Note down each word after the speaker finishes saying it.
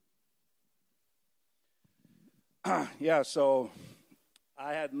Yeah, so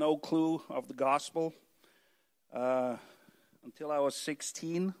I had no clue of the gospel until I was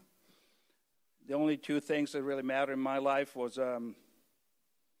 16. The only two things that really mattered in my life was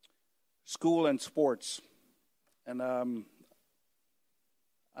school and sports. And I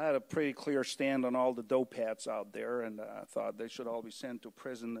had a pretty clear stand on all the dope hats out there, and I thought they should all be sent to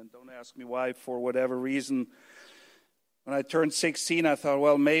prison. And don't ask me why, for whatever reason. When I turned 16, I thought,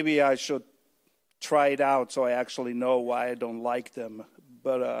 well, maybe I should try it out so I actually know why I don't like them.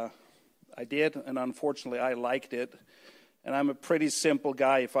 But I did, and unfortunately, I liked it. And I'm a pretty simple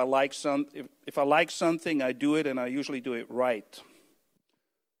guy. If I like something, I do it, and I usually do it right.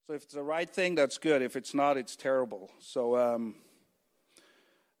 So if it's the right thing, that's good. If it's not, it's terrible. So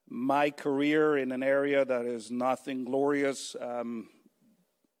my career in an area that is nothing glorious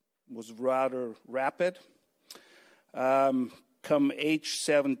was rather rapid. Come age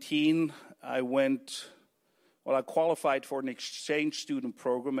 17, I qualified for an exchange student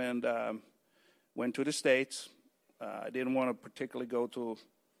program and went to the States. I didn't want to particularly go to,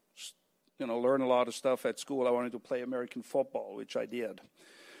 learn a lot of stuff at school. I wanted to play American football, which I did.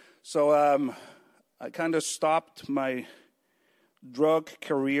 So I kind of stopped my drug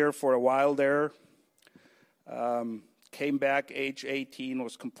career for a while there. Came back age 18,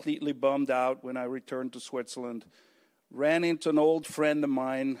 was completely bummed out when I returned to Switzerland. Ran into an old friend of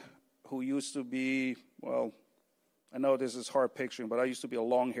mine who used to be, well, I know this is hard picturing, but I used to be a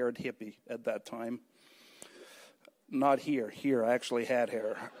long-haired hippie at that time. Not here. Here, I actually had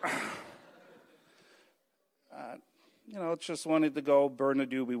hair. Just wanted to go burn a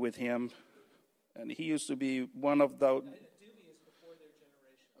doobie with him. And he used to be one of the... Doobie is before their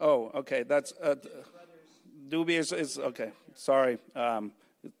generation. Oh, okay. That's... doobie is... Okay. Sorry. You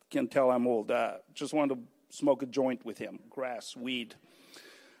can tell I'm old. Just wanted to smoke a joint with him. Grass, weed.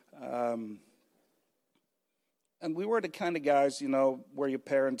 And we were the kind of guys, where your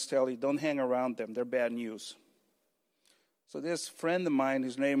parents tell you, don't hang around them. They're bad news. So this friend of mine,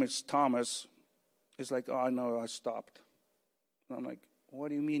 his name is Thomas, is like, oh, no, I stopped. And I'm like, what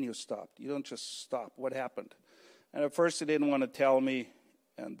do you mean you stopped? You don't just stop. What happened? And at first he didn't want to tell me.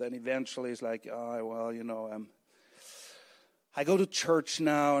 And then eventually he's like, oh, well, I go to church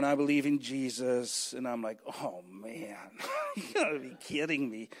now and I believe in Jesus. And I'm like, oh, man, you got to be kidding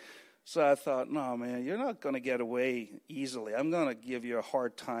me. So I thought, no, man, you're not going to get away easily. I'm going to give you a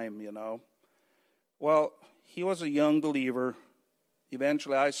hard time, Well, he was a young believer.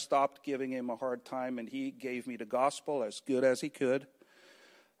 Eventually, I stopped giving him a hard time, and he gave me the gospel as good as he could.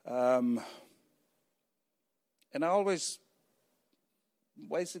 And I always,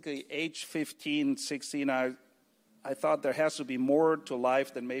 basically, age 15, 16, I thought there has to be more to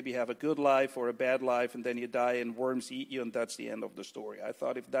life than maybe have a good life or a bad life, and then you die and worms eat you, and that's the end of the story. I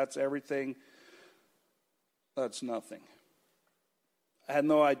thought if that's everything, that's nothing. I had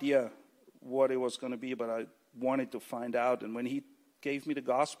no idea what it was going to be, but I wanted to find out. And when he gave me the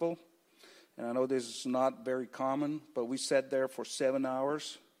gospel, and I know this is not very common, but we sat there for 7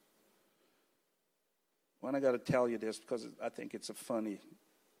 hours. Well, I got to tell you this because I think it's a funny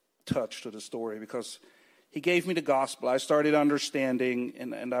touch to the story, because he gave me the gospel. I started understanding,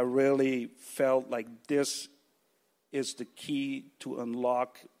 and I really felt like this is the key to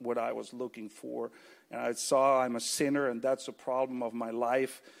unlock what I was looking for. And I saw I'm a sinner, and that's a problem of my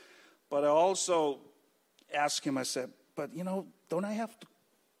life. But I also asked him, I said, but, don't I have to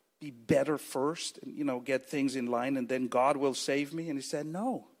be better first and, get things in line, and then God will save me? And he said,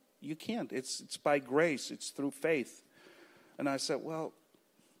 no, you can't. It's by grace. It's through faith. And I said, well,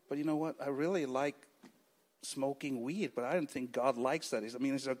 but you know what? I really like smoking weed, but I don't think God likes that.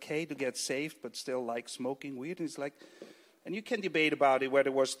 It's okay to get saved, but still like smoking weed. And he's like, and you can debate about it, whether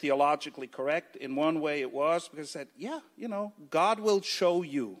it was theologically correct. In one way it was, because I said, yeah, God will show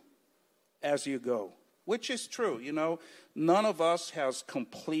you as you go, which is true. None of us has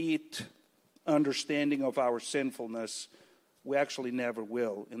complete understanding of our sinfulness. We actually never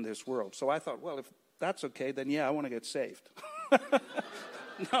will in this world. So I thought, well, if that's okay, then yeah, I want to get saved.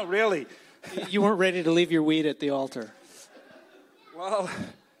 No, really. You weren't ready to leave your weed at the altar. Well,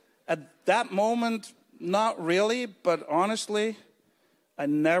 at that moment, not really, but honestly, I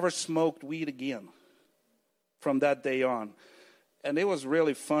never smoked weed again from that day on. And it was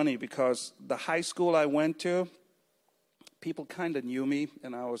really funny because the high school I went to, people kind of knew me,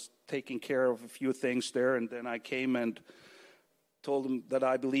 and I was taking care of a few things there. And then I came and told them that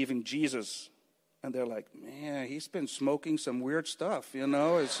I believe in Jesus. And they're like, man, he's been smoking some weird stuff,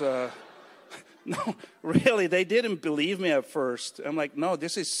 It's no, really, they didn't believe me at first. I'm like, no,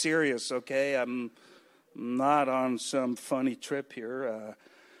 this is serious, okay? I'm not on some funny trip here.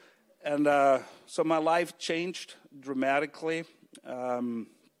 And so my life changed dramatically. And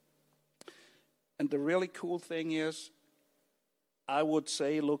the really cool thing is, I would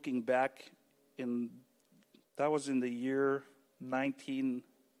say, looking back, that was in the year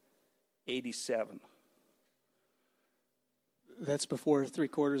 1987. That's before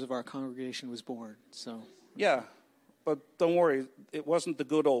 3/4 of our congregation was born. So Yeah, but don't worry, it wasn't the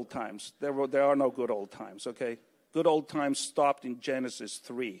good old times. There are no good old times, okay? Good old times stopped in Genesis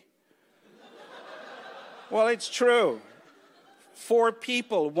 3. Well, it's true. 4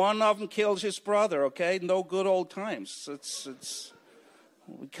 people, one of them kills his brother, okay? No good old times.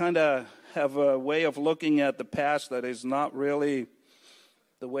 We kind of have a way of looking at the past that is not really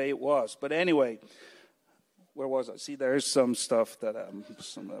the way it was. But anyway, where was I? See, there's some stuff that,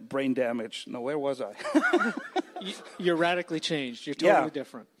 some brain damage. No, where was I? you're radically changed. You're totally Yeah.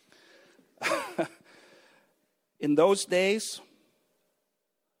 different. In those days,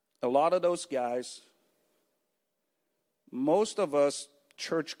 a lot of those guys, most of us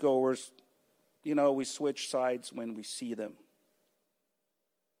churchgoers, we switch sides when we see them.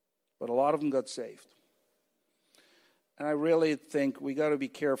 But a lot of them got saved. And I really think we got to be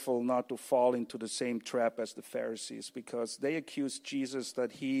careful not to fall into the same trap as the Pharisees, because they accused Jesus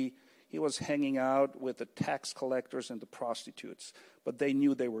that he was hanging out with the tax collectors and the prostitutes, but they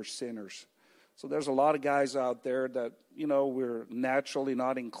knew they were sinners. So there's a lot of guys out there that, we're naturally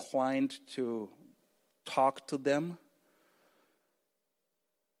not inclined to talk to them.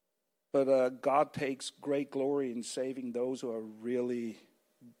 But God takes great glory in saving those who are really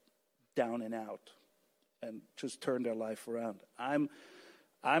down and out and just turn their life around. I'm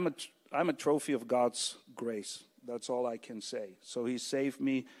a trophy of God's grace. That's all I can say. So he saved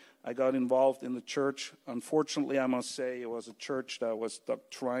me. I got involved in the church. Unfortunately, I must say, it was a church that was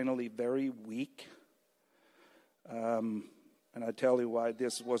doctrinally very weak. And I tell you why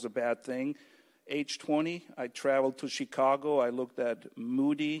this was a bad thing. Age 20, I traveled to Chicago. I looked at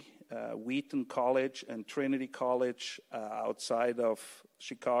Moody, Wheaton College, and Trinity College outside of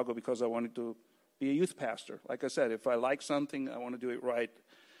Chicago because I wanted to be a youth pastor. Like I said, if I like something, I want to do it right.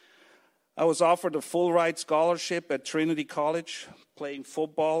 I was offered a full ride scholarship at Trinity College, playing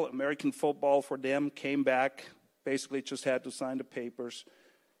football, American football for them, came back, basically just had to sign the papers,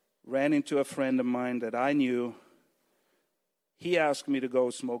 ran into a friend of mine that I knew. He asked me to go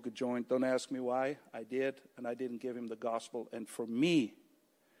smoke a joint. Don't ask me why. I did, and I didn't give him the gospel. And for me,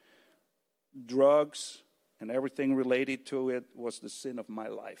 drugs and everything related to it was the sin of my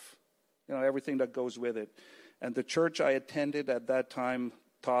life. Everything that goes with it. And the church I attended at that time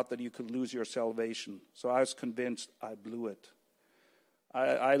taught that you could lose your salvation. So I was convinced I blew it.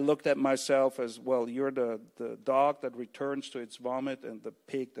 I looked at myself as, well, you're the dog that returns to its vomit and the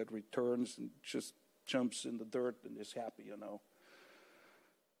pig that returns and just jumps in the dirt and is happy,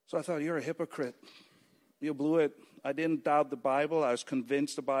 So I thought, you're a hypocrite. You blew it. I didn't doubt the Bible. I was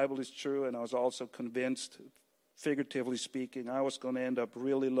convinced the Bible is true, and I was also convinced, figuratively speaking, I was going to end up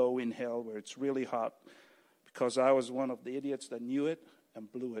really low in hell where it's really hot because I was one of the idiots that knew it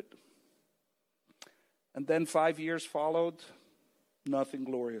and blew it. And then 5 years followed, nothing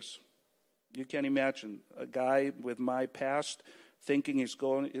glorious. You can imagine a guy with my past thinking he's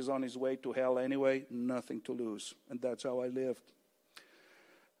on his way to hell anyway, nothing to lose. And that's how I lived.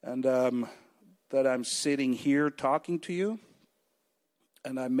 And that I'm sitting here talking to you,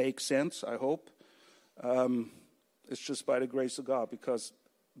 and I make sense, I hope. It's just by the grace of God, because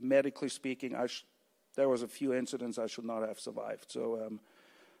medically speaking, there was a few incidents I should not have survived. So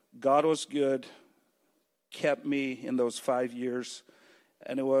God was good, kept me in those 5 years,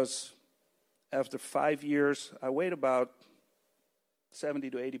 and it was after 5 years, I weighed about 70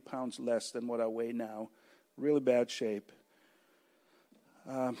 to 80 pounds less than what I weigh now. Really bad shape.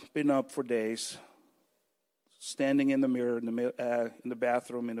 Been up for days. Standing in the mirror in the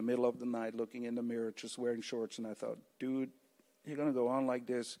bathroom in the middle of the night, looking in the mirror, just wearing shorts, and I thought, dude, you're going to go on like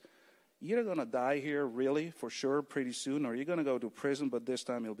this. You're going to die here, really, for sure, pretty soon, or you're going to go to prison, but this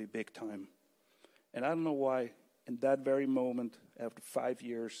time it'll be big time. And I don't know why, in that very moment, after 5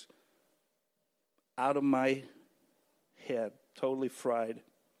 years, out of my head, totally fried,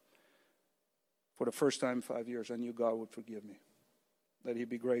 for the first time in 5 years, I knew God would forgive me, that he'd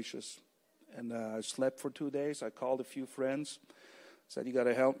be gracious. And I slept for 2 days. I called a few friends, said, you got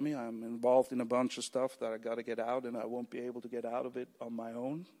to help me. I'm involved in a bunch of stuff that I got to get out, and I won't be able to get out of it on my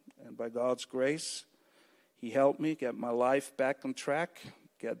own. And by God's grace, he helped me get my life back on track,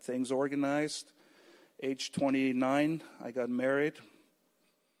 get things organized. Age 29, I got married.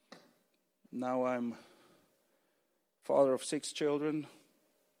 Now I'm father of 6 children.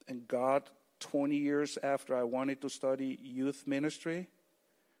 And God, 20 years after I wanted to study youth ministry,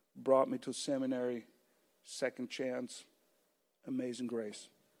 brought me to seminary, second chance, amazing grace.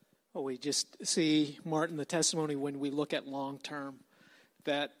 Well, we just see, Martin, the testimony when we look at long term,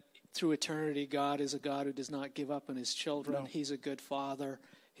 that through eternity, God is a God who does not give up on his children. No. He's a good father.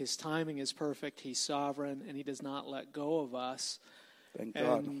 His timing is perfect. He's sovereign, and he does not let go of us. Thank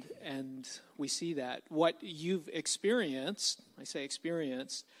God. And we see that. What you've experienced, I say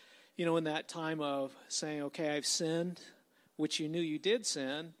experienced, in that time of saying, okay, I've sinned, which you knew you did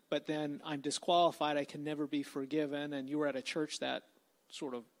sin, but then I'm disqualified, I can never be forgiven, and you were at a church that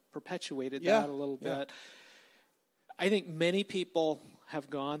sort of perpetuated that a little bit. I think many people have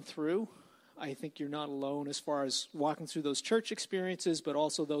gone through. I think you're not alone as far as walking through those church experiences, but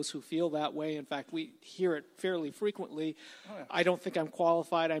also those who feel that way. In fact, we hear it fairly frequently. Oh, yeah. I don't think I'm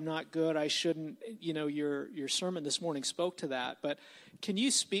qualified. I'm not good. I shouldn't. Your sermon this morning spoke to that. But can you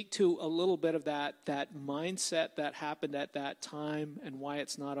speak to a little bit of that mindset that happened at that time and why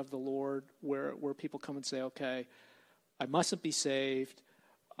it's not of the Lord, where people come and say, okay, I mustn't be saved.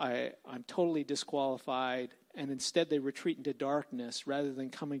 I'm totally disqualified, and instead they retreat into darkness rather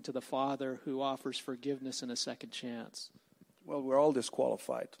than coming to the Father who offers forgiveness and a second chance? Well, we're all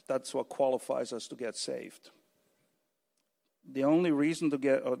disqualified. That's what qualifies us to get saved. The only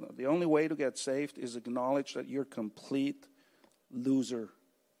way to get saved is acknowledge that you're a complete loser.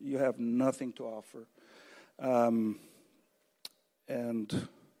 You have nothing to offer. And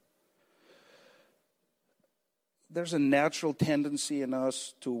there's a natural tendency in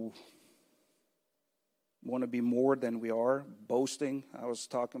us to want to be more than we are, boasting. I was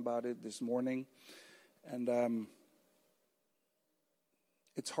talking about it this morning. And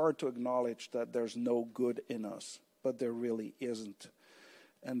it's hard to acknowledge that there's no good in us, but there really isn't.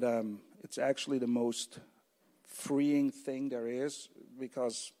 And it's actually the most freeing thing there is,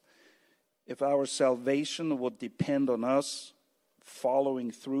 because if our salvation would depend on us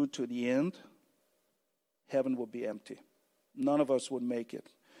following through to the end, heaven would be empty. None of us would make it.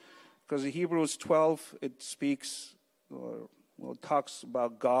 Because in Hebrews 12, it speaks, it talks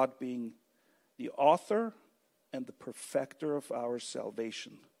about God being the author and the perfecter of our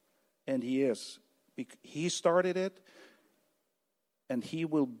salvation. And he is. He started it, and he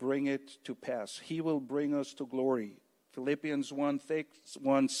will bring it to pass. He will bring us to glory. Philippians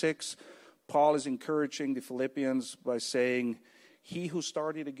 1:6, Paul is encouraging the Philippians by saying, he who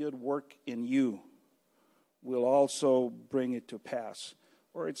started a good work in you will also bring it to pass.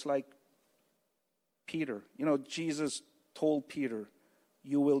 Or it's like Peter. Jesus told Peter,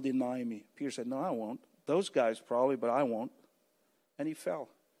 you will deny me. Peter said, no, I won't. Those guys probably, but I won't. And he fell.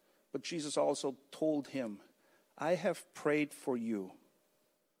 But Jesus also told him, I have prayed for you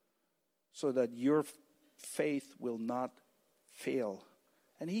so that your faith will not fail.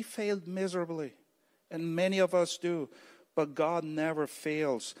 And he failed miserably. And many of us do. But God never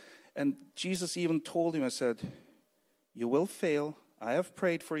fails. And Jesus even told him, I said, you will fail. I have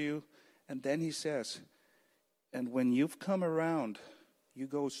prayed for you. And then he says, and when you've come around, you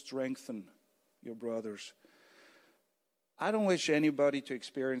go strengthen your brothers. I don't wish anybody to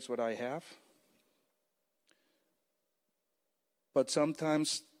experience what I have. But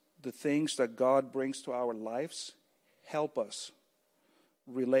sometimes the things that God brings to our lives help us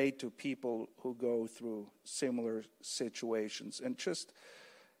relate to people who go through similar situations and just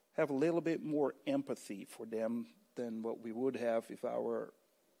have a little bit more empathy for them than what we would have if our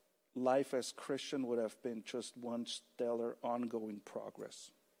life as Christian would have been just one stellar ongoing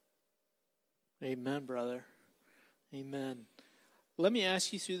progress. Amen, brother. Amen. Let me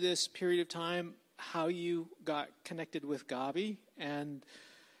ask you through this period of time how you got connected with Gabi and,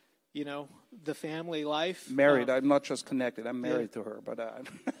 the family life. Married. I'm not just connected. I'm married to her, but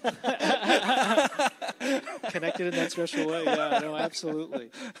connected in that special way. Yeah, no,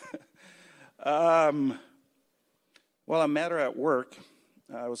 absolutely. Well, I met her at work.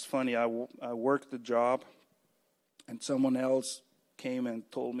 It was funny. I worked the job, and someone else came and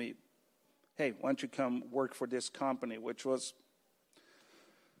told me, hey, why don't you come work for this company, which was,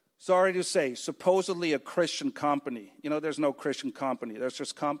 sorry to say, supposedly a Christian company. There's no Christian company. There's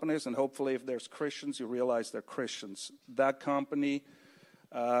just companies, and hopefully if there's Christians, you realize they're Christians. That company,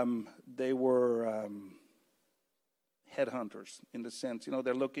 they were headhunters in the sense,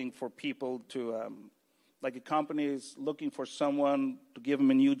 they're looking for people to, like a company is looking for someone to give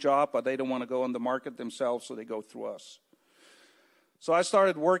them a new job, but they don't want to go on the market themselves, so they go through us. So I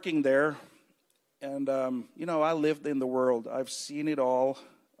started working there, and, I lived in the world. I've seen it all.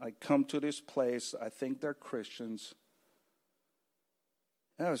 I come to this place. I think they're Christians.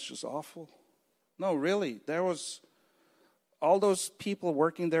 That was just awful. No, really. There was all those people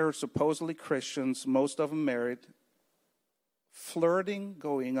working there are supposedly Christians, most of them married. flirting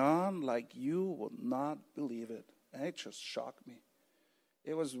going on like you will not believe it. And it just shocked me.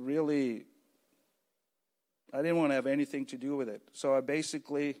 It was really, I didn't want to have anything to do with it. So I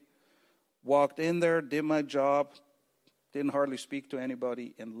basically walked in there, did my job, didn't hardly speak to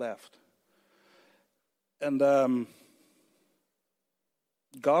anybody, and left. And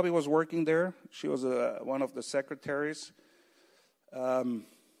Gabi was working there. She was one of the secretaries. Never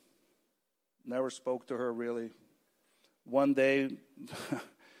spoke to her really. One day,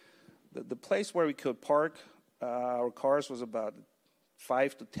 the place where we could park our cars was about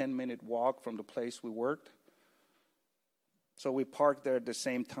 5 to 10 minute walk from the place we worked. So we parked there at the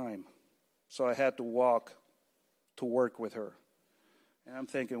same time. So I had to walk to work with her. And I'm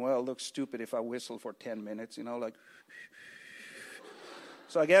thinking, well, it looks stupid if I whistle for 10 minutes, like.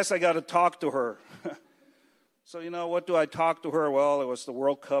 So I guess I got to talk to her. So, what do I talk to her? Well, it was the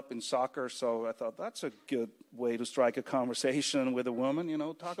World Cup in soccer, so I thought that's a good way to strike a conversation with a woman,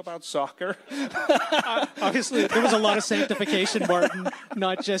 talk about soccer. Obviously, there was a lot of sanctification, Martin,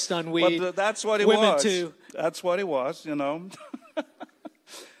 not just on weed. But that's what it women was. Too. That's what it was,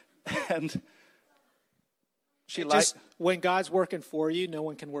 And she liked. When God's working for you, no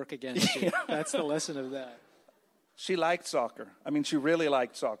one can work against you. That's the lesson of that. She liked soccer. I mean, she really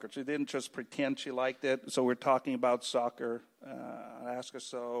liked soccer. She didn't just pretend she liked it. So we're talking about soccer. I asked her,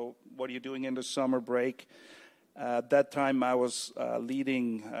 so what are you doing in the summer break? At that time, I was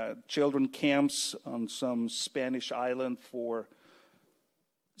leading children camps on some Spanish island for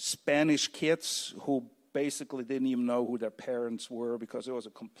Spanish kids who basically didn't even know who their parents were because it was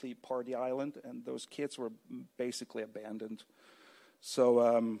a complete party island, and those kids were basically abandoned.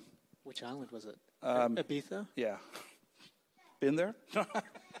 So, which island was it? Ibiza? Yeah. Been there?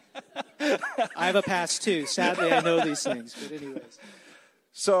 I have a past too. Sadly, I know these things. But anyways.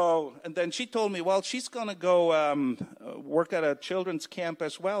 So, and then she told me, well, she's going to go work at a children's camp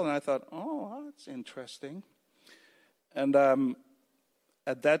as well. And I thought, oh, that's interesting. And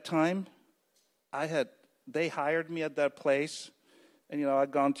at that time, they hired me at that place. And,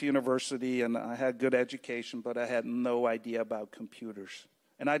 I'd gone to university and I had good education, but I had no idea about computers.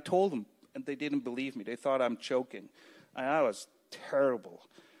 And I told them, and they didn't believe me. They thought I'm joking. And I was terrible.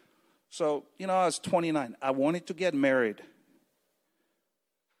 So, I was 29. I wanted to get married.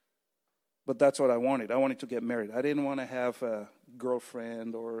 But that's what I wanted. I wanted to get married. I didn't want to have a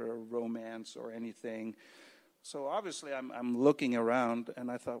girlfriend or a romance or anything. So obviously I'm looking around, and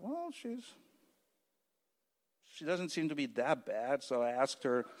I thought, well, she doesn't seem to be that bad. So I asked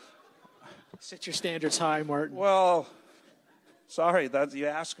her. Set your standards high, Martin. Well, sorry that you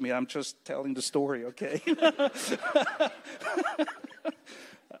asked me. I'm just telling the story, okay?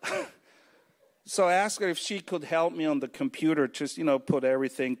 So I asked her if she could help me on the computer, just, put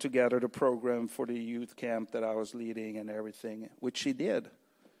everything together, the program for the youth camp that I was leading and everything, which she did.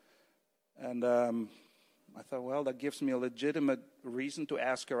 And I thought, well, that gives me a legitimate reason to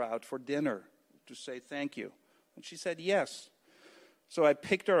ask her out for dinner, to say thank you. And she said yes. So I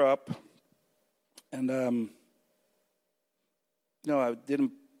picked her up, and I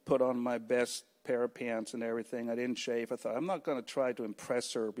didn't put on my best pair of pants and everything. I didn't shave. I thought, I'm not going to try to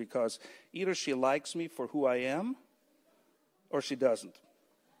impress her because either she likes me for who I am or she doesn't.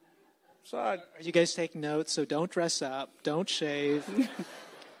 So Are you guys taking notes? So don't dress up. Don't shave.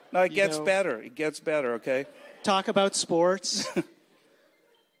 No, it gets better. It gets better, okay? Talk about sports.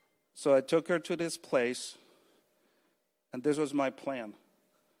 So I took her to this place, and this was my plan.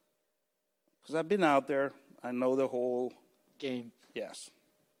 Because I've been out there. I know the whole game. Yes.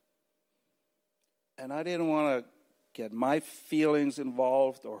 And I didn't want to get my feelings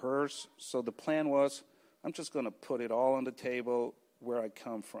involved or hers. So the plan was, I'm just going to put it all on the table where I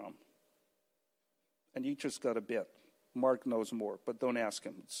come from. And you just got a bit. Mark knows more, but don't ask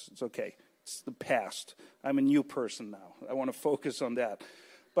him. It's okay. It's the past. I'm a new person now. I want to focus on that.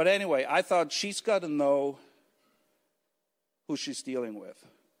 But anyway, I thought she's got to know who she's dealing with.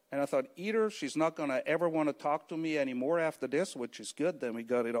 And I thought, either she's not going to ever want to talk to me anymore after this, which is good, then we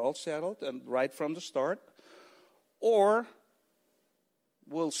got it all settled and right from the start, or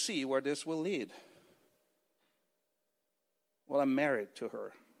we'll see where this will lead. Well, I'm married to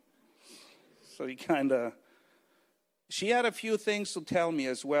her. So she had a few things to tell me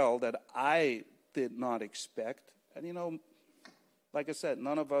as well that I did not expect. And like I said,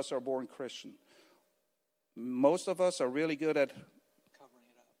 none of us are born Christian. Most of us are really good at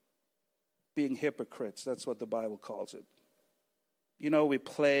being hypocrites. That's what the Bible calls it. We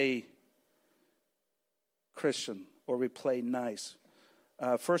play Christian or we play nice.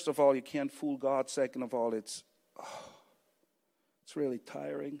 First of all, you can't fool God. Second of all, it's really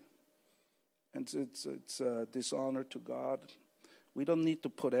tiring. And it's a dishonor to God. We don't need to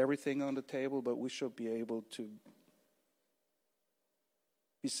put everything on the table, but we should be able to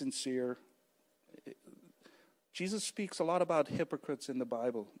be sincere. Jesus speaks a lot about hypocrites in the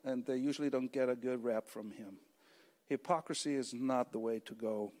Bible, and they usually don't get a good rap from him. Hypocrisy is not the way to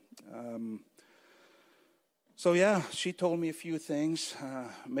go. So yeah, she told me a few things.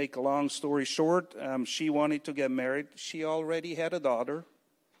 Make a long story short, she wanted to get married. She already had a daughter.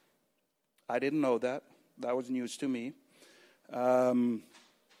 I didn't know that. That was news to me. But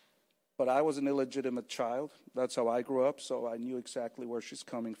I was an illegitimate child. That's how I grew up, so I knew exactly where she's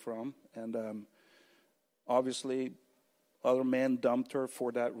coming from. And obviously, other men dumped her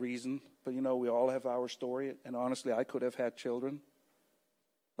for that reason. But, we all have our story. And honestly, I could have had children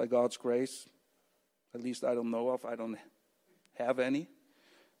by God's grace. At least I don't know of. I don't have any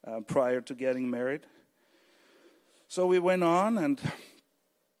prior to getting married. So we went on, and,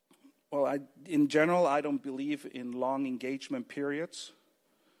 in general, I don't believe in long engagement periods.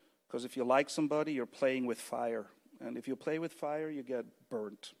 Because if you like somebody, you're playing with fire. And if you play with fire, you get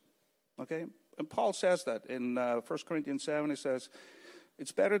burnt. Okay? And Paul says that in 1 Corinthians 7. He says,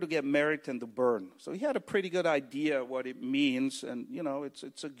 it's better to get married than to burn. So he had a pretty good idea what it means. And,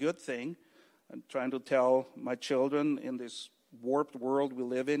 it's a good thing. I'm trying to tell my children in this warped world we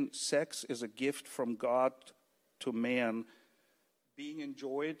live in, sex is a gift from God to man. Being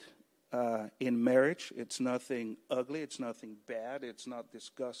enjoyed in marriage, it's nothing ugly, it's nothing bad, it's not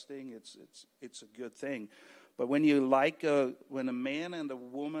disgusting, it's a good thing. But when when a man and a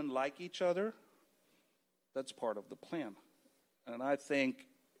woman like each other, that's part of the plan. And I think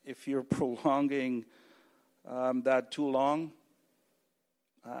if you're prolonging that too long,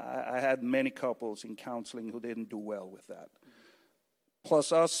 I had many couples in counseling who didn't do well with that.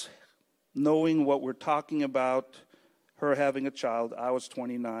 Plus us knowing what we're talking about, her having a child, I was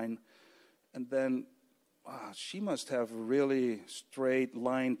 29, and then she must have a really straight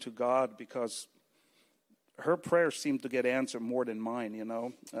line to God because her prayers seemed to get answered more than mine,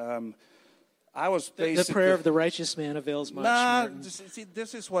 I was basically... The prayer of the righteous man avails much. See,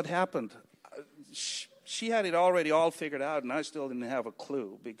 this is what happened. She had it already all figured out, and I still didn't have a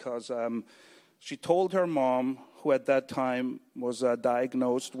clue because she told her mom, who at that time was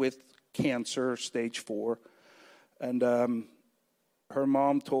diagnosed with cancer, stage 4, and her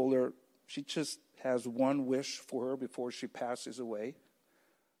mom told her she just has one wish for her before she passes away,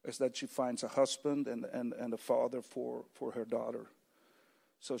 is that she finds a husband and a father for her daughter.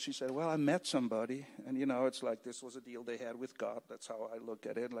 So she said, well, I met somebody, and, it's like this was a deal they had with God. That's how I look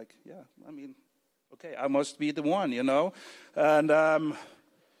at it. Like, yeah, okay, I must be the one, And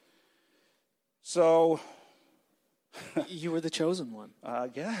so... You were the chosen one. I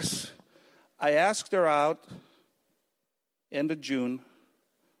guess. I asked her out end of June.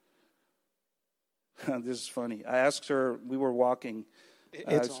 This is funny. I asked her, we were walking.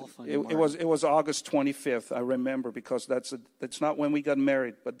 It's all funny. It was August 25th, I remember, because that's not when we got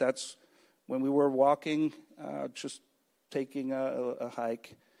married, but that's when we were walking, just taking a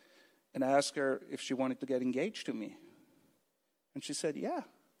hike. And I asked her if she wanted to get engaged to me. And she said, yeah.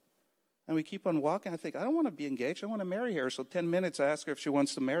 And we keep on walking. I think, I don't want to be engaged. I want to marry her. So 10 minutes, I ask her if she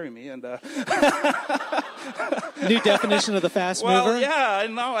wants to marry me. And New definition of the fast mover? Well, yeah, I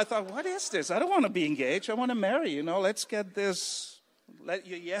know. I thought, what is this? I don't want to be engaged. I want to marry. Let's get this. Let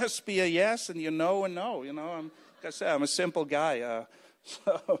your yes be a yes and your no a no. Like I said, I'm a simple guy.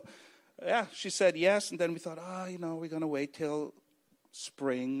 So, yeah, she said yes. And then we thought, we're going to wait till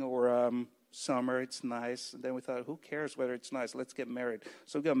spring or summer. It's nice. And then we thought, who cares whether it's nice? Let's get married.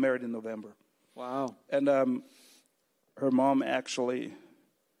 So we got married in November. Wow. And her mom actually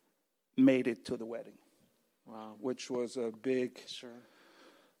made it to the wedding. Wow. Which was a big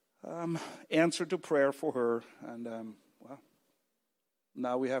answer to prayer for her. And,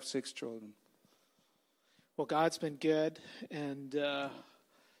 now we have 6 children. Well, God's been good. And,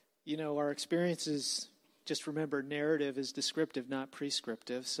 our experiences... Just remember, narrative is descriptive, not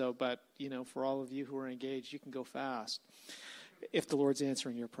prescriptive. So, but, for all of you who are engaged, you can go fast if the Lord's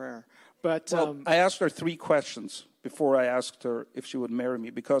answering your prayer. But I asked her 3 questions before I asked her if she would marry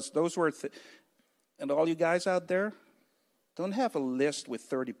me, because those were, and all you guys out there, don't have a list with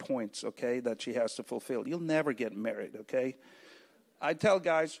 30 points, okay, that she has to fulfill. You'll never get married, okay? I tell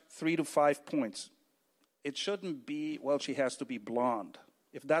guys 3 to 5 points. It shouldn't be, she has to be blonde.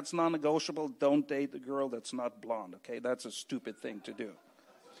 If that's non-negotiable, don't date a girl that's not blonde, okay? That's a stupid thing to do.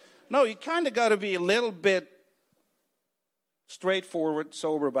 No, you kind of got to be a little bit straightforward,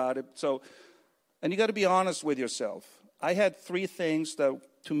 sober about it. And you got to be honest with yourself. I had 3 things that,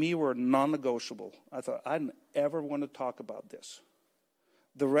 to me, were non-negotiable. I thought, I didn't ever want to talk about this.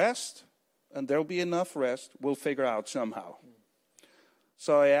 The rest, and there'll be enough rest, we'll figure out somehow.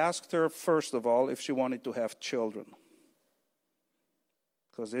 So I asked her, first of all, if she wanted to have children.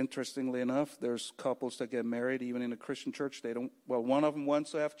 Because interestingly enough, there's couples that get married, even in a Christian church. They don't. Well, one of them wants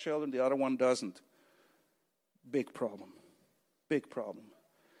to have children, the other one doesn't. Big problem. Big problem.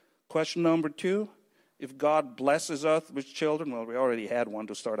 Question number 2, if God blesses us with children, well, we already had one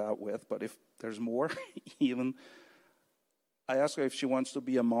to start out with, but if there's more, even, I asked her if she wants to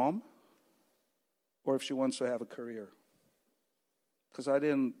be a mom or if she wants to have a career. Because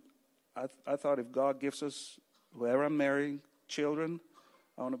I thought if God gives us, whoever I'm marrying, children,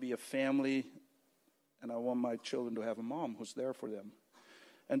 I want to be a family, and I want my children to have a mom who's there for them.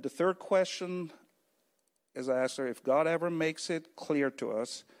 And the third question is I asked her, if God ever makes it clear to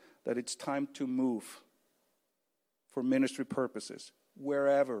us that it's time to move for ministry purposes,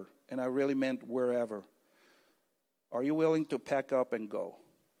 wherever, and I really meant wherever, are you willing to pack up and go?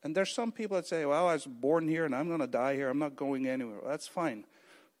 And there's some people that say, well, I was born here and I'm going to die here. I'm not going anywhere. Well, that's fine.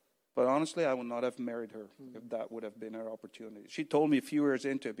 But honestly, I would not have married her if that would have been her opportunity. She told me a few years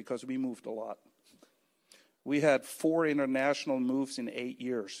into it because we moved a lot. We had 4 international moves in 8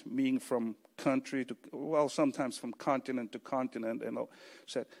 years, meaning from country to, well, sometimes from continent to continent. And I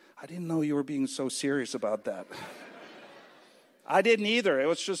said, I didn't know you were being so serious about that. I didn't either. It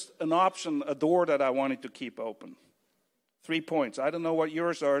was just an option, a door that I wanted to keep open. 3 points. I don't know what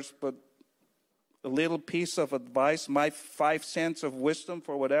yours are, but a little piece of advice, my 5 cents of wisdom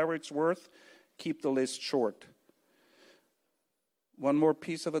for whatever it's worth, keep the list short. One more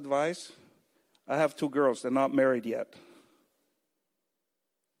piece of advice. I have 2 girls. They're not married yet.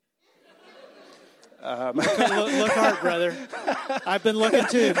 Look hard, brother. I've been looking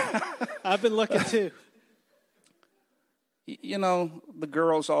too. You know, the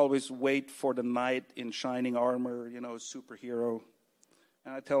girls always wait for the knight in shining armor, superhero.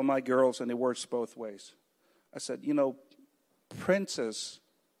 And I tell my girls, and it works both ways. I said, princes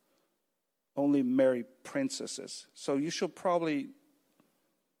only marry princesses. So you should probably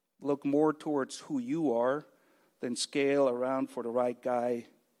look more towards who you are than scale around for the right guy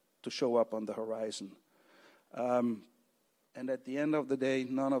to show up on the horizon. And at the end of the day,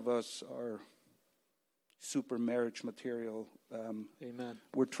 none of us are super marriage material. Amen.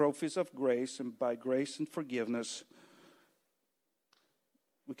 We're trophies of grace, and by grace and forgiveness,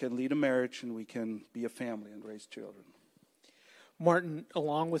 we can lead a marriage and we can be a family and raise children. Martin,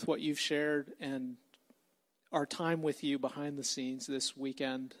 along with what you've shared and our time with you behind the scenes this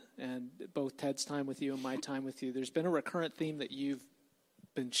weekend, and both Ted's time with you and my time with you, there's been a recurrent theme that you've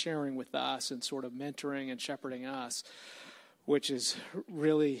been sharing with us and sort of mentoring and shepherding us, which is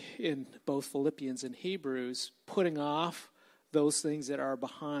really in both Philippians and Hebrews, putting off those things that are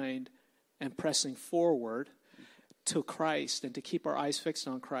behind and pressing forward to Christ and to keep our eyes fixed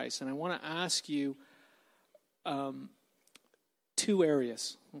on Christ. And I want to ask you 2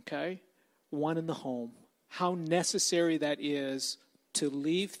 areas, okay? One in the home, how necessary that is to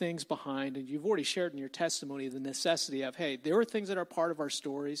leave things behind. And you've already shared in your testimony the necessity of, hey, there are things that are part of our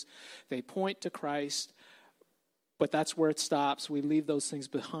stories. They point to Christ, but that's where it stops. We leave those things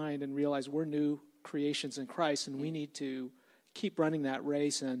behind and realize we're new creations in Christ, and we need to keep running that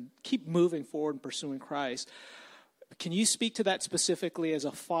race and keep moving forward and pursuing Christ. Can you speak to that specifically as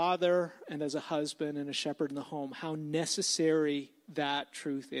a father and as a husband and a shepherd in the home, how necessary that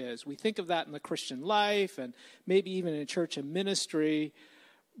truth is? We think of that in the Christian life and maybe even in church and ministry,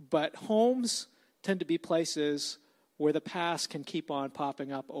 but homes tend to be places where the past can keep on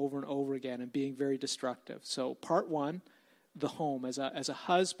popping up over and over again and being very destructive. So part 1, the home, as a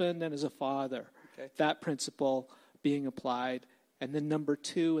husband and as a father, okay, that principle being applied. And then number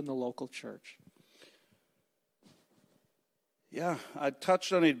 2, in the local church. Yeah, I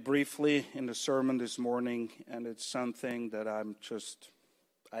touched on it briefly in the sermon this morning, and it's something that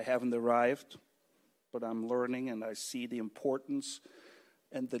I haven't arrived, but I'm learning, and I see the importance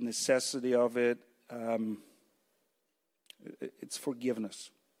and the necessity of it. It's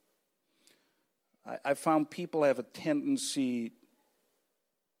forgiveness. I found people have a tendency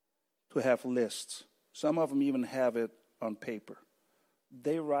to have lists. Some of them even have it on paper.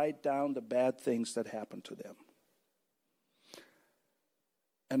 They write down the bad things that happen to them.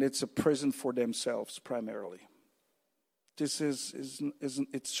 And it's a prison for themselves primarily. This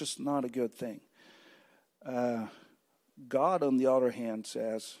it's just not a good thing. God, on the other hand,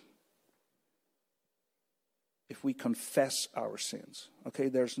 says, if we confess our sins, okay,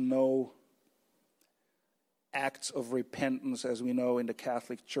 there's no acts of repentance, as we know in the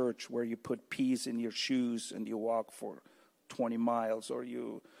Catholic Church, where you put peas in your shoes and you walk for 20 miles, or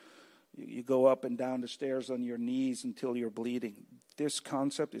you go up and down the stairs on your knees until you're bleeding. This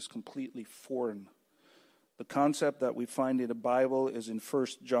concept is completely foreign. The concept that we find in the Bible is in 1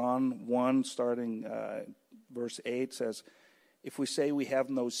 John 1, starting verse 8, says, if we say we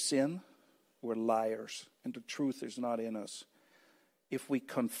have no sin, we're liars, and the truth is not in us. If we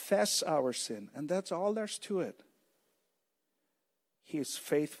confess our sin, and that's all there's to it, He is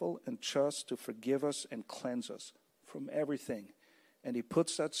faithful and just to forgive us and cleanse us from everything. And He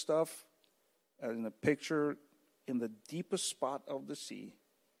puts that stuff in a picture in the deepest spot of the sea,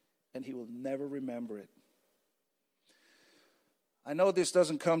 and He will never remember it. I know this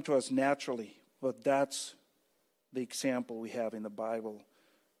doesn't come to us naturally, but that's the example we have in the Bible.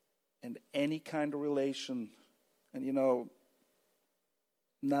 And any kind of relation, and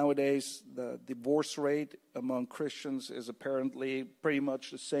nowadays the divorce rate among Christians is apparently pretty much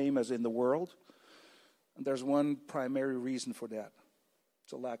the same as in the world. And there's one primary reason for that.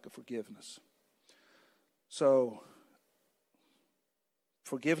 It's a lack of forgiveness. So,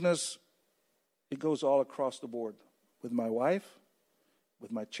 forgiveness, it goes all across the board. With my wife,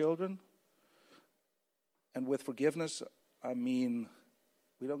 with my children. And with forgiveness, I mean,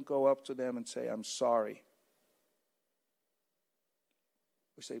 we don't go up to them and say, I'm sorry.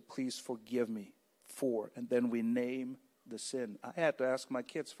 We say, please forgive me for, and then we name the sin. I had to ask my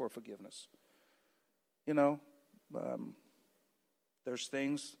kids for forgiveness. There's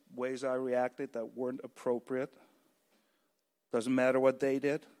things, ways I reacted that weren't appropriate. Doesn't matter what they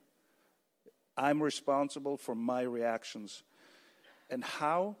did. I'm responsible for my reactions. And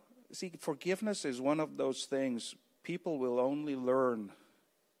how? See, forgiveness is one of those things people will only learn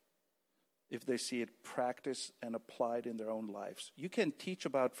if they see it practiced and applied in their own lives. You can teach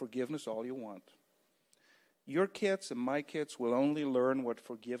about forgiveness all you want. Your kids and my kids will only learn what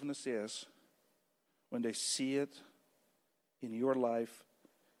forgiveness is when they see it in your life,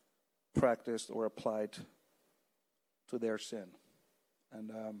 practiced or applied to their sin.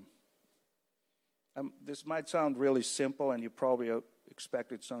 And this might sound really simple, and you probably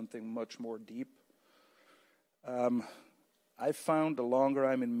expected something much more deep. I found the longer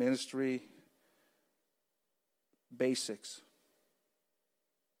I'm in ministry, basics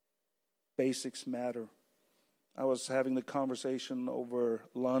matter. I was having the conversation over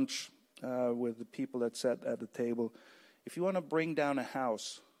lunch with the people that sat at the table. If you want to bring down a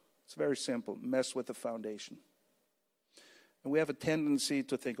house, it's very simple. Mess with the foundation. And we have a tendency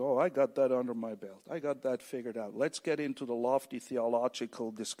to think, I got that under my belt. I got that figured out. Let's get into the lofty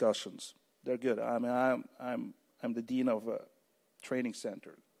theological discussions. They're good. I mean, I'm the dean of a training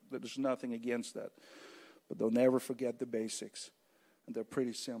center. There's nothing against that. But they'll never forget the basics. And they're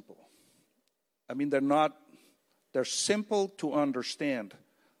pretty simple. I mean, they're simple to understand.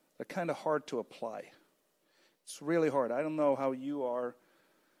 They're kind of hard to apply. It's really hard. I don't know how you are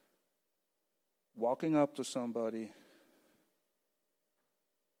walking up to somebody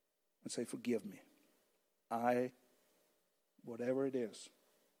and say, forgive me. Whatever it is.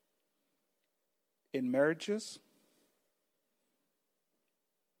 In marriages,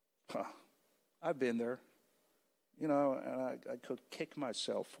 I've been there, and I could kick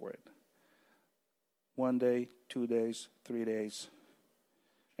myself for it. 1 day, 2 days, 3 days.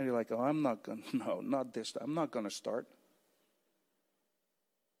 And you're like, I'm not going to, no, not this time. I'm not going to start.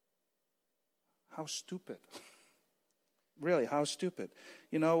 How stupid. Really, how stupid.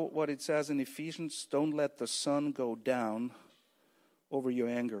 You know what it says in Ephesians? Don't let the sun go down over your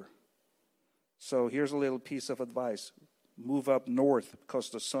anger. So here's a little piece of advice. Move up north because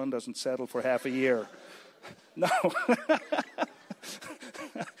the sun doesn't settle for half a year. No.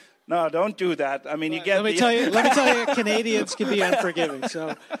 No, don't do that. I mean, you get. Let me tell you, Canadians can be unforgiving,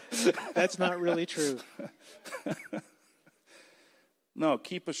 so that's not really true. No,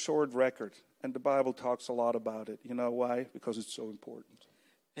 keep a short record. And the Bible talks a lot about it. You know why? Because it's so important.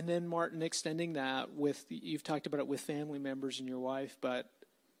 And then, Martin, extending that you've talked about it with family members and your wife, but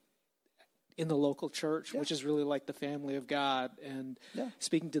in the local church, which is really like the family of God, and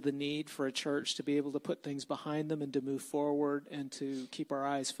speaking to the need for a church to be able to put things behind them and to move forward and to keep our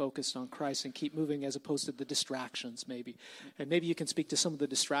eyes focused on Christ and keep moving as opposed to the distractions maybe. And maybe you can speak to some of the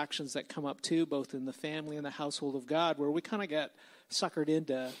distractions that come up too, both in the family and the household of God, where we kind of get suckered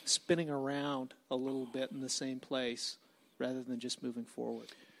into spinning around a little bit in the same place rather than just moving forward.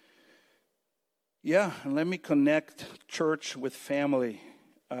 Yeah, and let me connect church with family.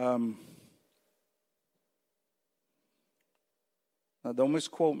 Now, don't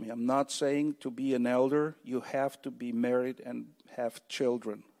misquote me. I'm not saying to be an elder, you have to be married and have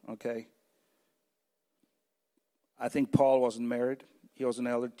children, okay? I think Paul wasn't married. He was an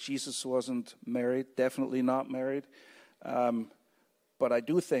elder. Jesus wasn't married, definitely not married. But I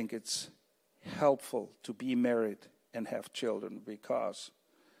do think it's helpful to be married and have children because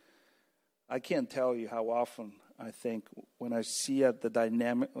I can't tell you how often I think when I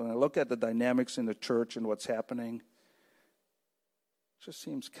look at the dynamics in the church and what's happening, it just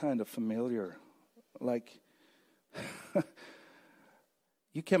seems kind of familiar. Like,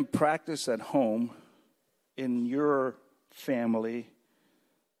 you can practice at home in your family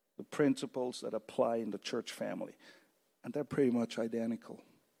the principles that apply in the church family. And they're pretty much identical.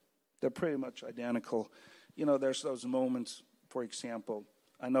 They're pretty much identical. You know, there's those moments, for example,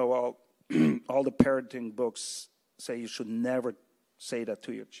 I know all the parenting books say you should never say that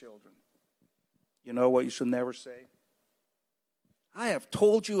to your children. You know what you should never say? I have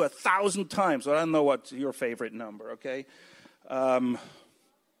told you 1,000 times. Well, I don't know what's your favorite number, okay?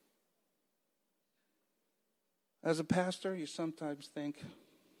 As a pastor, you sometimes think,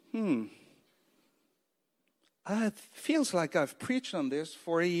 it feels like I've preached on this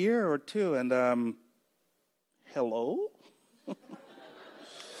for a year or two, and hello?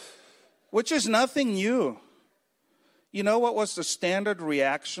 Which is nothing new. You know what was the standard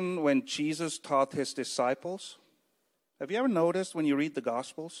reaction when Jesus taught his disciples? Have you ever noticed when you read the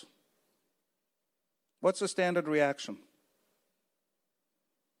Gospels? What's the standard reaction?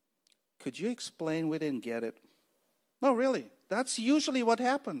 Could you explain? We didn't get it. No, really. That's usually what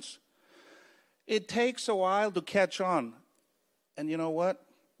happens. It takes a while to catch on. And you know what?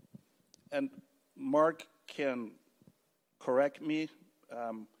 And Mark can correct me.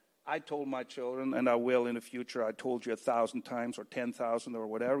 I told my children, and I will in the future, I told you 1,000 times or 10,000 or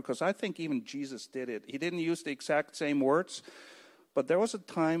whatever, because I think even Jesus did it. He didn't use the exact same words, but there was a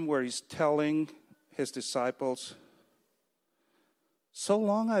time where he's telling his disciples, so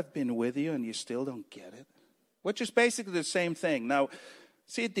long I've been with you and you still don't get it. Which is basically the same thing. Now,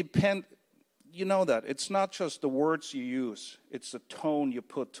 see, it depends, you know that. It's not just the words you use. It's the tone you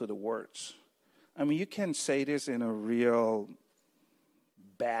put to the words. I mean, you can say this in a real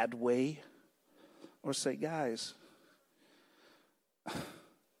bad way. Or say, guys,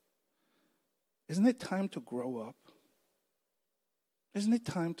 isn't it time to grow up? Isn't it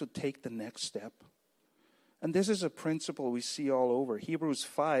time to take the next step? And this is a principle we see all over. Hebrews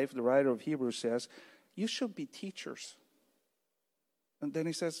 5, the writer of Hebrews says, you should be teachers. And then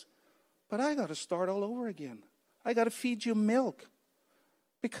he says, but I got to start all over again. I got to feed you milk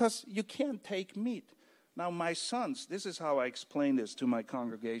because you can't take meat. Now, my sons, this is how I explain this to my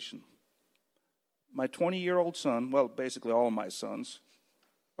congregation. My 20-year-old son, well, basically all my sons,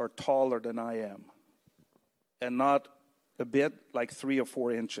 are taller than I am. And not a bit, like 3 or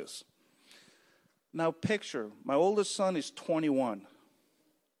 4 inches. Now, picture, my oldest son is 21.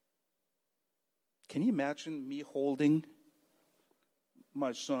 Can you imagine me holding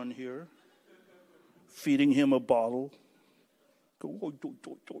my son here, feeding him a bottle? You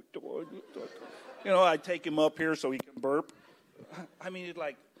know, I take him up here so he can burp. I mean, it's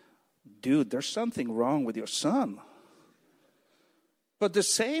like, dude, there's something wrong with your son. But the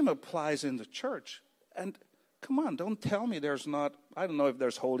same applies in the church. And come on, don't tell me there's not, I don't know if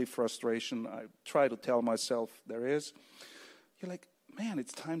there's holy frustration. I try to tell myself there is. You're like, man,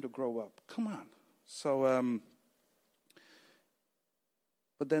 it's time to grow up. Come on. So,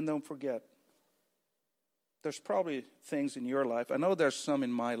 but then don't forget, there's probably things in your life. I know there's some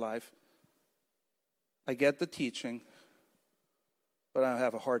in my life. I get the teaching, but I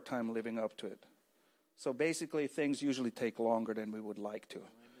have a hard time living up to it. So basically, things usually take longer than we would like to.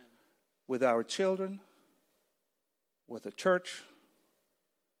 Amen. With our children, with the church,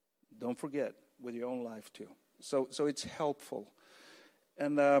 don't forget, with your own life too. So it's helpful.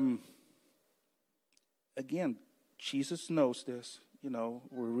 And again, Jesus knows this. You know,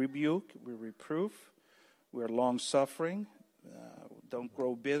 we rebuke, we reproof, we're long-suffering. Don't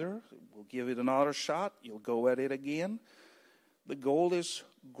grow bitter. We'll give it another shot. You'll go at it again. The goal is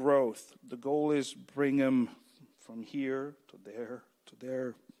growth. The goal is bring them from here to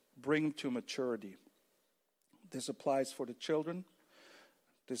there, bring them to maturity. This applies for the children.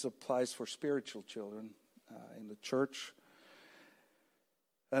 This applies for spiritual children in the church.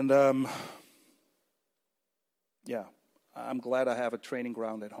 And I'm glad I have a training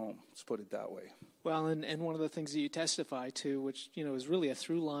ground at home. Let's put it that way. Well, and one of the things that you testify to, which, you know, is really a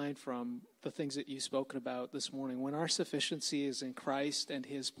through line from the things that you've spoken about this morning, when our sufficiency is in Christ and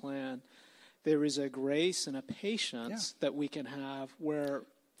his plan, there is a grace and a patience that we can have where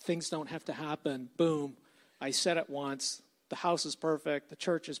things don't have to happen. Boom, I said it once, the house is perfect, the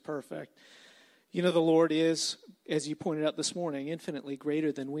church is perfect. You know, the Lord is, as you pointed out this morning, infinitely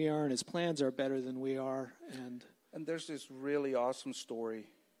greater than we are, and his plans are better than we are. And there's this really awesome story.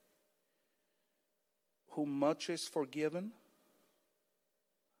 Who much is forgiven,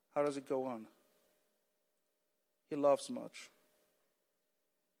 how does it go on? He loves much.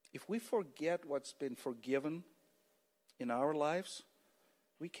 if we forget what's been forgiven in our lives,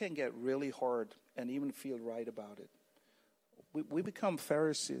 we can get really hard and even feel right about it. We become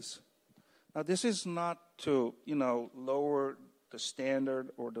Pharisees. Now, this is not to, lower the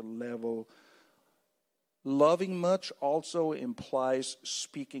standard or the level. Loving much also implies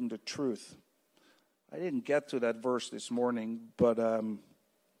speaking the truth. I didn't get to that verse this morning, but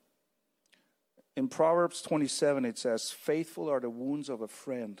in Proverbs 27 it says, "Faithful are the wounds of a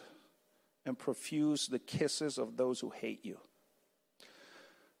friend, and profuse the kisses of those who hate you."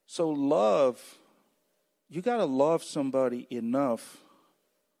 So love, you got to love somebody enough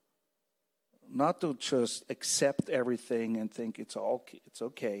not to just accept everything and think it's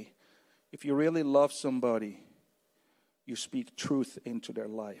okay. If you really love somebody, you speak truth into their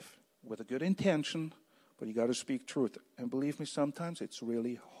life with a good intention, but you got to speak truth. And believe me, sometimes it's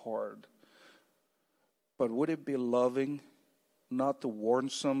really hard. But would it be loving not to warn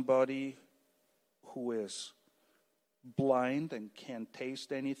somebody who is blind and can't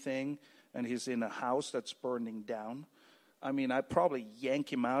taste anything and he's in a house that's burning down? I mean, I'd probably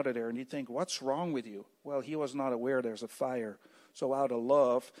yank him out of there and he'd think, "What's wrong with you?" Well, he was not aware there's a fire. So out of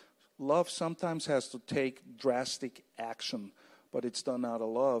love sometimes has to take drastic action, but it's done out of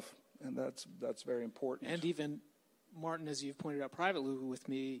love, and that's very important. And even, Martin, as you've pointed out privately with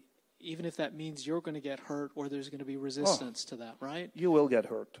me, even if that means you're going to get hurt or there's going to be resistance to that, right? You will get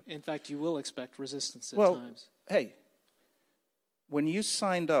hurt. In fact, you will expect resistance at times. Hey, when you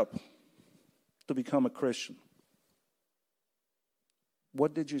signed up to become a Christian,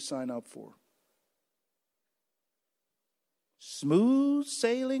 what did you sign up for? Smooth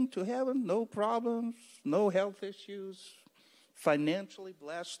sailing to heaven, no problems, no health issues, financially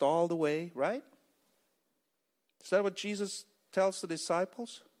blessed all the way, right? Is that what Jesus tells the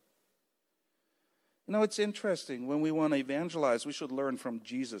disciples? It's interesting. When we want to evangelize, we should learn from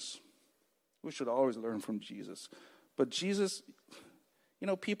Jesus. We should always learn from Jesus. But Jesus,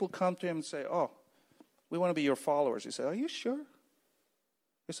 people come to him and say, "Oh, we want to be your followers." He said, "Are you sure?"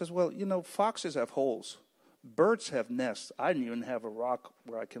 He says, "Well, foxes have holes. Birds have nests. I don't even have a rock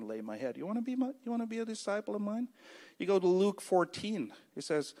where I can lay my head. You want to be a disciple of mine?" You go to Luke 14. He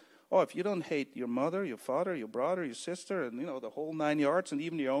says, "Oh, if you don't hate your mother, your father, your brother, your sister, and the whole 9 yards, and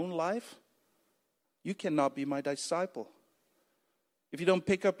even your own life, you cannot be my disciple. If you don't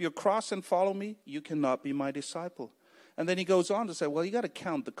pick up your cross and follow me, you cannot be my disciple." And then he goes on to say, well, you got to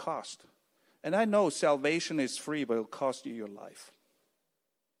count the cost. And I know salvation is free, but it'll cost you your life.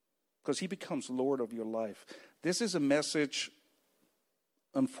 Because he becomes Lord of your life. This is a message,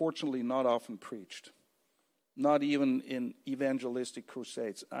 unfortunately, not often preached. Not even in evangelistic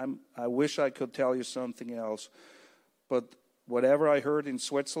crusades. I wish I could tell you something else. But whatever I heard in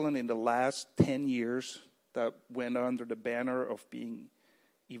Switzerland in the last 10 years that went under the banner of being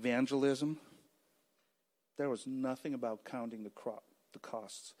evangelism, there was nothing about counting the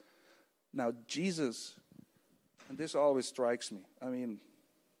costs. Now, Jesus, and this always strikes me,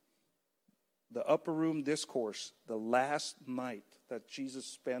 the upper room discourse, the last night that Jesus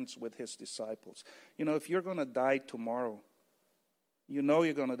spends with his disciples. If you're going to die tomorrow,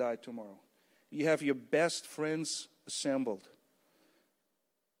 you're going to die tomorrow. You have your best friends assembled.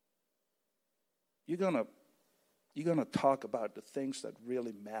 You're going to talk about the things that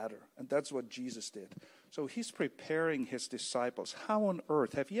really matter. And that's what Jesus did. So he's preparing his disciples. How on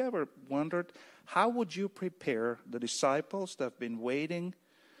earth, have you ever wondered, how would you prepare the disciples that have been waiting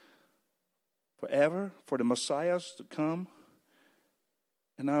forever for the Messiahs to come?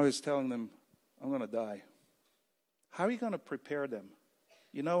 And now he's telling them, I'm going to die. How are you going to prepare them?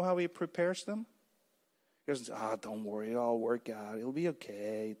 You know how he prepares them? He doesn't say, don't worry, it'll all work out. It'll be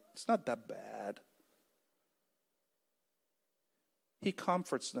okay. It's not that bad. He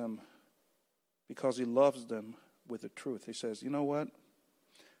comforts them because he loves them with the truth. He says, you know what?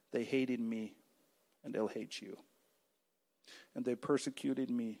 They hated me, and they'll hate you. And they persecuted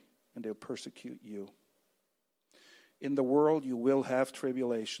me, and they'll persecute you. In the world you will have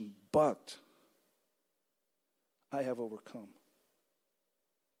tribulation, but I have overcome.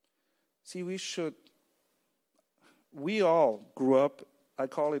 See, we all grew up, I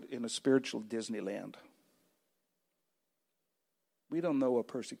call it, in a spiritual Disneyland. We don't know what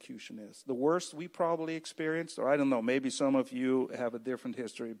persecution is. The worst we probably experienced, or I don't know, maybe some of you have a different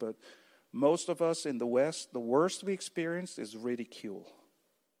history, but most of us in the West, the worst we experienced is ridicule.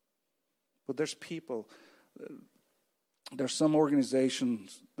 But there's people, there's some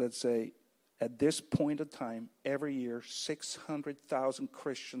organizations that say, at this point of time, every year, 600,000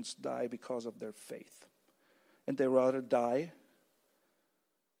 Christians die because of their faith. And they rather die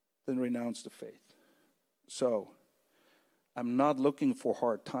than renounce the faith. So, I'm not looking for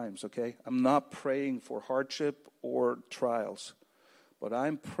hard times, okay? I'm not praying for hardship or trials. But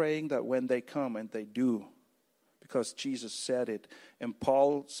I'm praying that when they come, and they do, because Jesus said it. And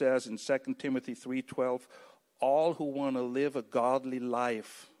Paul says in 2 Timothy 3:12, all who want to live a godly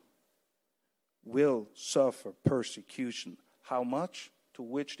life will suffer persecution. How much? To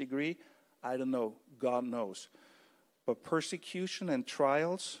which degree? I don't know. God knows. But persecution and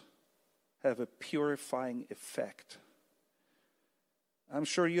trials have a purifying effect. I'm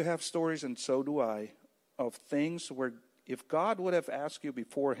sure you have stories, and so do I, of things where if God would have asked you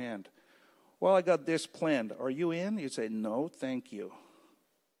beforehand, well, I got this planned. Are you in? You say, no, thank you.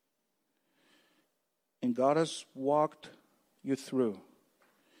 And God has walked you through.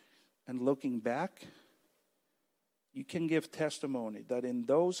 And looking back, you can give testimony that in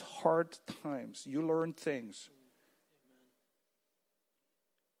those hard times, you learned things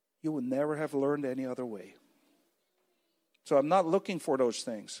you would never have learned any other way. So I'm not looking for those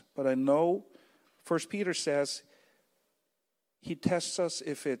things, but I know 1 Peter says he tests us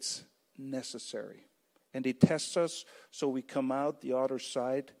if it's necessary. And he tests us so we come out the other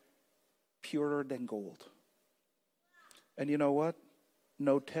side purer than gold. And you know what?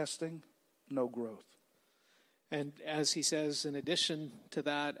 No testing, no growth. And as he says, in addition to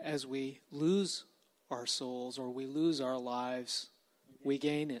that, as we lose our souls or we lose our lives, we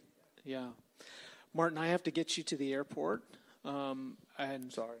gain it. Yeah. Martin, I have to get you to the airport.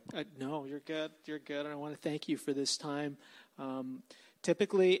 Sorry. No, you're good. You're good. And I want to thank you for this time.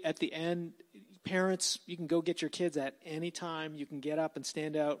 Typically, at the end, parents, you can go get your kids at any time. You can get up and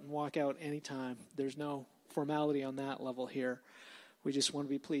stand out and walk out anytime. There's no formality on that level here. We just want to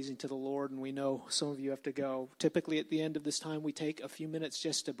be pleasing to the Lord, and we know some of you have to go. Typically, at the end of this time, we take a few minutes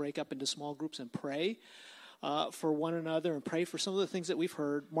just to break up into small groups and pray for one another and pray for some of the things that we've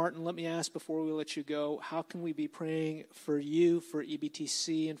heard. Martin, let me ask before we let you go, how can we be praying for you, for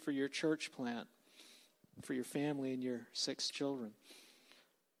EBTC, and for your church plant, for your family and your 6 children?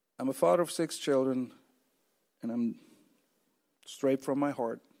 I'm a father of 6 children, and I'm straight from my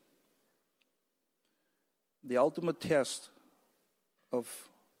heart. The ultimate test of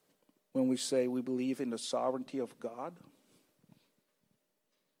when we say we believe in the sovereignty of God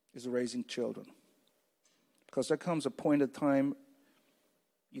is raising children. Because there comes a point in time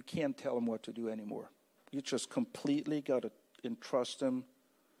you can't tell them what to do anymore. You just completely got to entrust them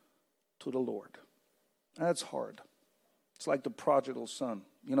to the Lord. That's hard. It's like the prodigal son.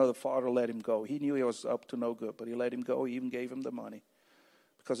 You know, the father let him go. He knew he was up to no good, but he let him go. He even gave him the money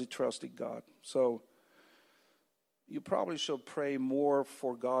because he trusted God. So you probably should pray more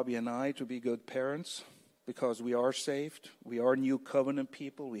for Gabi and I to be good parents, because we are saved. We are new covenant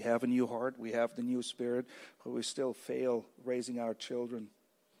people. We have a new heart. We have the new spirit, but we still fail raising our children.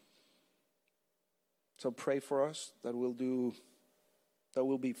 So pray for us that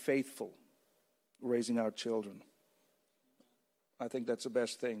we'll be faithful raising our children. I think that's the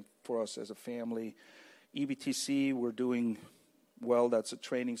best thing for us as a family. EBTC, we're doing well. That's a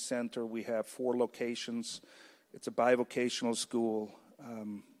training center. We have 4 locations. It's a bivocational school.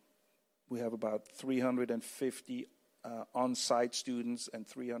 We have about 350 on-site students and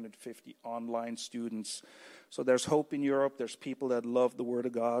 350 online students. So there's hope in Europe. There's people that love the Word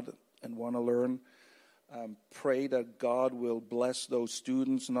of God and want to learn. Pray that God will bless those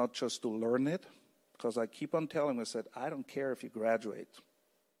students, not just to learn it. Because I keep on telling them, I said, I don't care if you graduate.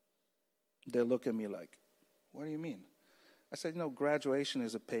 They look at me like, what do you mean? I said, graduation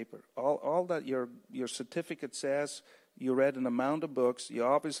is a paper. All that your certificate says, you read an amount of books, you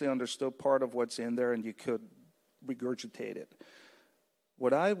obviously understood part of what's in there, and you could regurgitate it.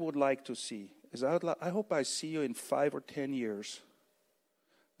 What I would like to see is I hope I see you in 5 or 10 years,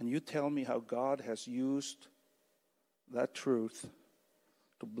 and you tell me how God has used that truth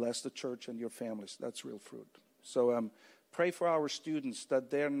to bless the church and your families. That's real fruit. So pray for our students that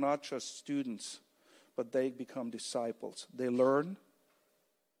they're not just students, but they become disciples. They learn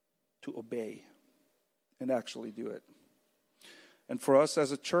to obey and actually do it. And for us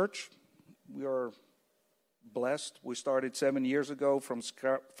as a church, we are blessed. We started 7 years ago from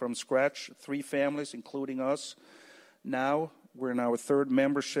scratch, 3 families, including us. Now we're in our 3rd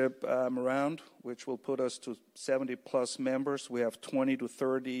membership round, which will put us to 70-plus members. We have 20 to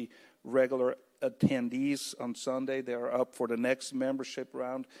 30 regular attendees on Sunday. They are up for the next membership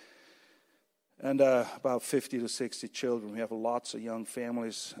round. And about 50 to 60 children. We have lots of young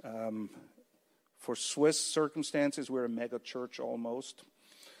families. For Swiss circumstances, we're a mega church almost.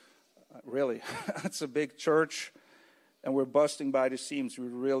 Really, it's a big church, and we're busting by the seams. We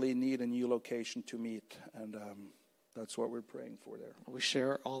really need a new location to meet, and that's what we're praying for there. We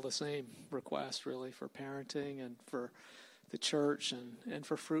share all the same requests, really, for parenting and for the church and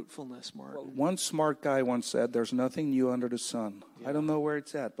for fruitfulness, Martin. Well, one smart guy once said, "There's nothing new under the sun." Yeah. I don't know where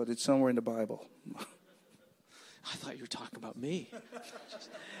it's at, but it's somewhere in the Bible. I thought you were talking about me.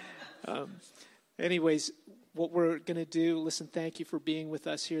 Anyways, what we're going to do, listen, thank you for being with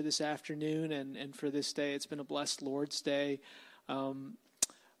us here this afternoon and for this day. It's been a blessed Lord's Day.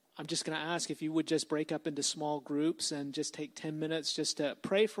 I'm just going to ask if you would just break up into small groups and just take 10 minutes just to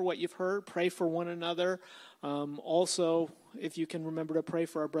pray for what you've heard, pray for one another. Also, if you can remember to pray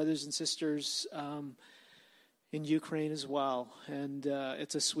for our brothers and sisters in Ukraine as well. And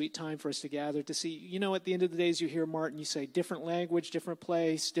it's a sweet time for us to gather to see, at the end of the day, as you hear Martin, you say different language, different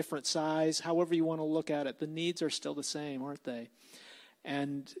place, different size, however you want to look at it. The needs are still the same, aren't they?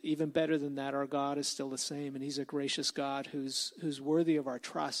 And even better than that, our God is still the same, and he's a gracious God who's worthy of our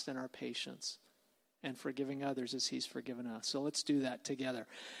trust and our patience and forgiving others as he's forgiven us. So let's do that together.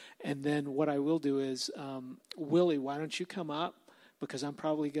 And then what I will do is, Willie, why don't you come up? Because I'm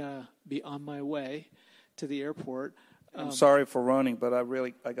probably going to be on my way to the airport. I'm sorry for running, but I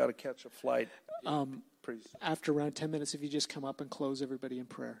got to catch a flight. After around 10 minutes, if you just come up and close everybody in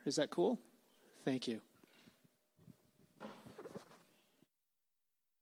prayer. Is that cool? Thank you.